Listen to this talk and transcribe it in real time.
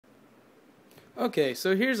Okay,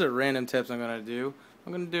 so here's a random test I'm going to do.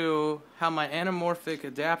 I'm going to do how my anamorphic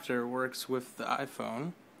adapter works with the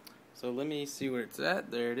iPhone. So let me see where it's at.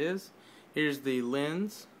 There it is. Here's the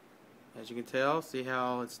lens. As you can tell, see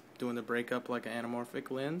how it's doing the breakup like an anamorphic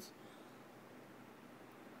lens.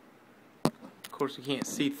 Of course, you can't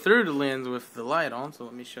see through the lens with the light on, so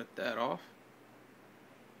let me shut that off.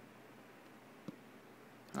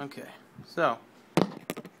 Okay, so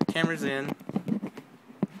camera's in.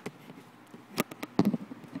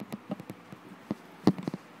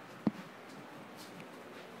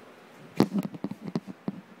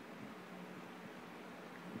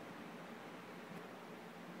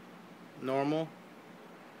 Normal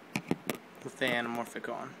with the anamorphic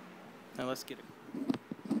on. Now let's get it.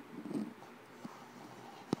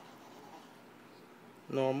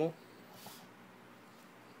 Normal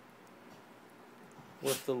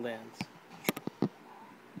with the lens.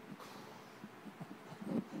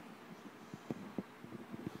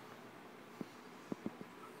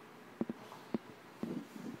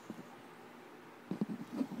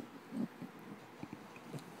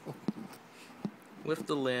 With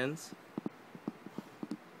the lens.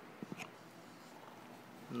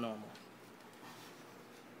 Normal.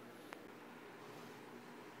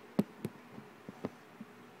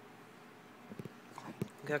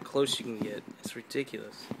 Look how close you can get. It's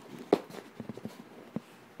ridiculous.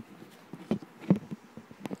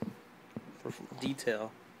 For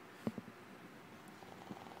detail. I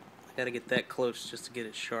gotta get that close just to get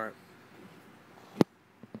it sharp.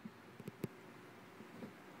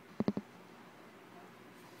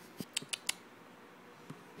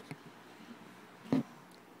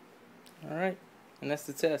 Alright, and that's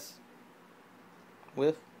the test.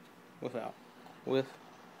 With, without, with,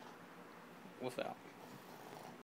 without.